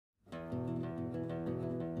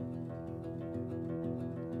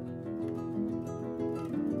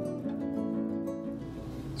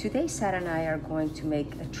Today, Sarah and I are going to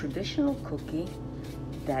make a traditional cookie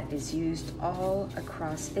that is used all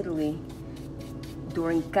across Italy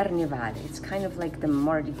during Carnevale. It's kind of like the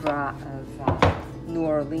Mardi Gras of New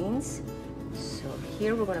Orleans. So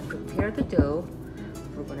here we're going to prepare the dough.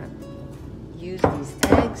 We're going to use these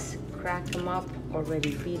eggs, crack them up,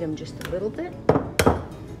 already beat them just a little bit.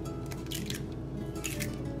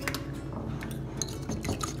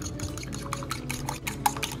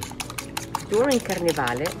 During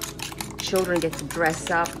Carnevale, children get to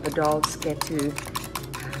dress up, adults get to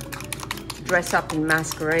dress up in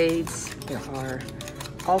masquerades. There are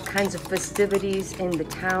all kinds of festivities in the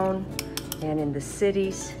town and in the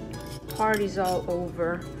cities, parties all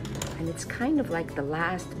over, and it's kind of like the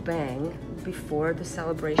last bang before the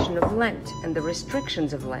celebration of Lent and the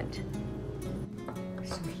restrictions of Lent.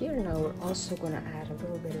 So here now we're also going to add a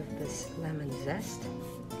little bit of this lemon zest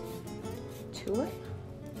to it.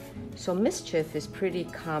 So mischief is pretty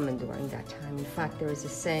common during that time. In fact, there is a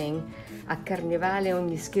saying, a Carnevale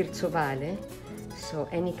ogni scherzo vale. So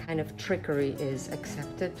any kind of trickery is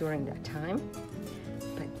accepted during that time.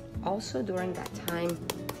 But also during that time,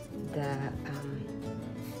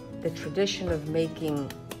 the tradition of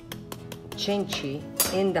making cenci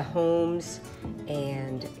in the homes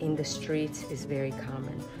and in the streets is very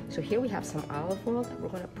common. So here we have some olive oil that we're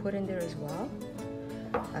going to put in there as well,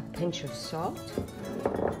 a pinch of salt,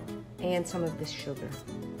 and some of this sugar.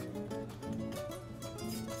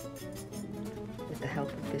 With the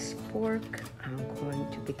help of this fork, I'm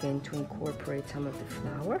going to begin to incorporate some of the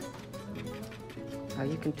flour. Now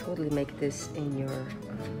you can totally make this in your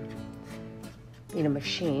in a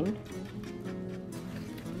machine,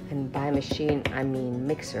 and by machine I mean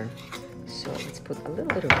mixer. So let's put a little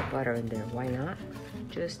bit of butter in there. Why not?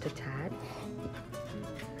 Just a tad.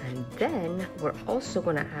 And then we're also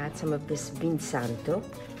going to add some of this vin santo,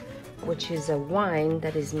 which is a wine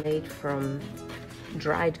that is made from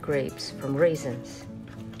dried grapes, from raisins.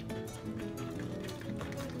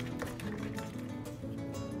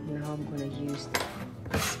 Now I'm going to use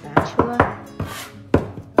the spatula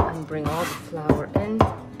and bring all the flour in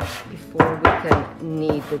before we can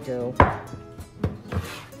knead the dough.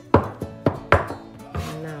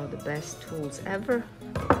 And now the best tools ever,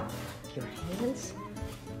 your hands.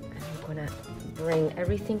 And I'm going to bring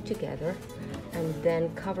everything together and then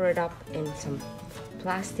cover it up in some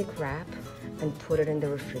plastic wrap and put it in the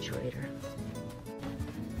refrigerator.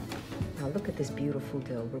 Now look at this beautiful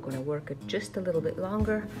dough. We're going to work it just a little bit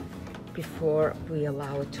longer before we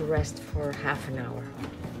allow it to rest for half an hour.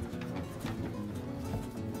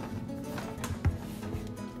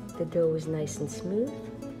 The dough is nice and smooth.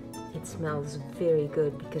 It smells very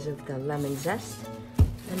good because of the lemon zest.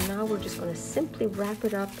 And now we're just going to simply wrap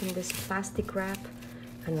it up in this plastic wrap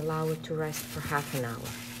and allow it to rest for half an hour.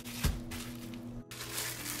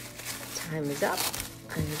 Time is up,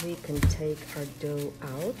 and we can take our dough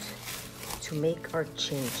out to make our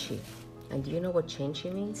cenci. And do you know what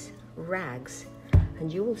cenci means? Rags.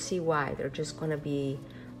 And you will see why. They're just going to be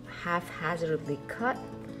haphazardly cut,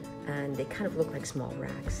 and they kind of look like small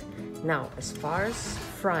rags. Now, as far as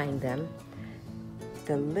frying them,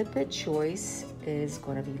 the lipid choice is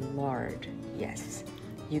going to be lard. Yes.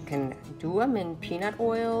 You can do them in peanut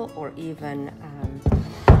oil or even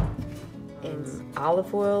in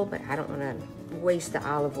olive oil, but I don't want to waste the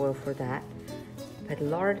olive oil for that. But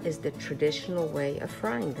lard is the traditional way of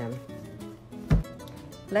frying them.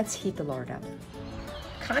 Let's heat the lard up.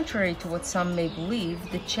 Contrary to what some may believe,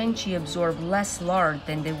 the cenci absorb less lard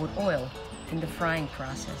than they would oil in the frying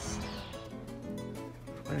process.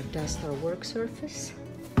 We're going to dust our work surface,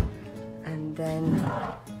 and then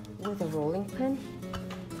with a rolling pin,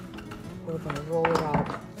 we're going to roll it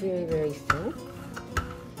out very, very thin.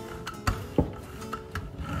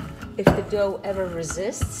 If the dough ever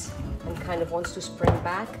resists and kind of wants to spring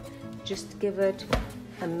back, just give it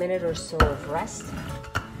a minute or so of rest.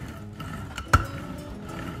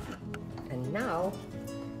 And now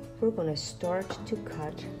we're going to start to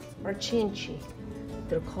cut our cenci.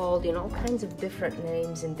 They're called in all kinds of different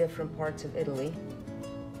names in different parts of Italy,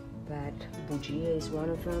 but bugia is one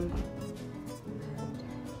of them.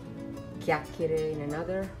 Chiacchiere in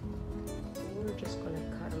another. We're just going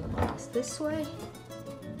to cut them across this way,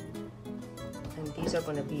 and these are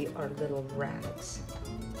going to be our little rags.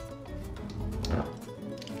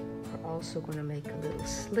 We're also going to make a little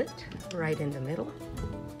slit right in the middle,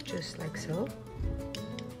 just like so.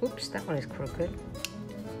 Oops, that one is crooked.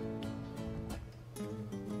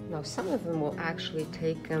 Now some of them will actually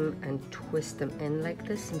take them and twist them in like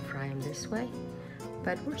this and fry them this way,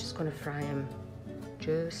 but we're just going to fry them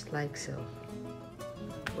just like so.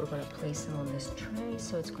 We're gonna place them on this tray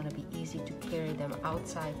so it's gonna be easy to carry them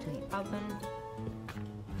outside to the oven.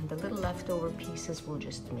 And the little leftover pieces will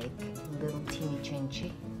just make little teeny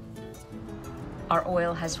cenci. Our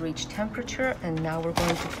oil has reached temperature, and now we're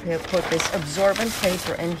going to put this absorbent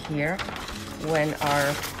paper in here when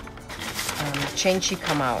our cenci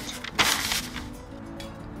come out.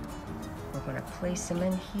 We're going to place them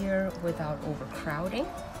in here without overcrowding.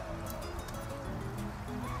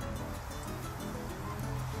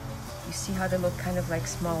 You see how they look kind of like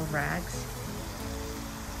small rags?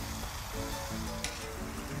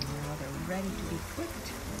 And now they're ready to be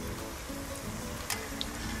cooked.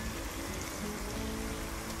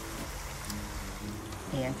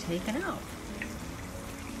 And taken out.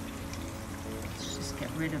 Let's just get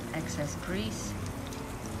rid of excess grease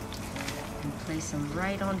and place them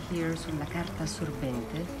right on here sulla carta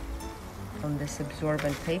assorbente, on this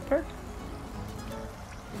absorbent paper.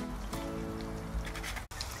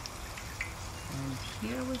 And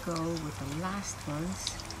here we go with the last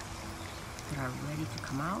ones that are ready to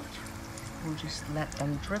come out. We'll just let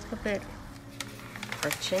them drip a bit.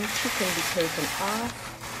 Our cenci can be taken off.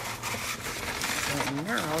 And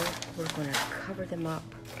now we're going to cover them up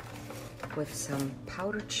with some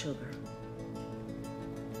powdered sugar.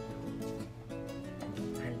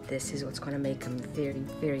 And this is what's going to make them very,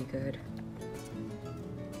 very good.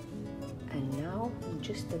 And now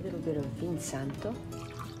just a little bit of vin santo.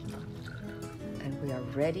 And we are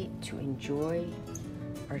ready to enjoy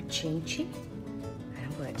our cenci. And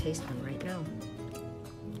I'm going to taste one right now.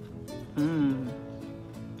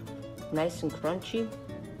 Nice and crunchy.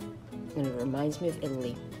 And it reminds me of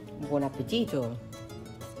Italy. Buon appetito!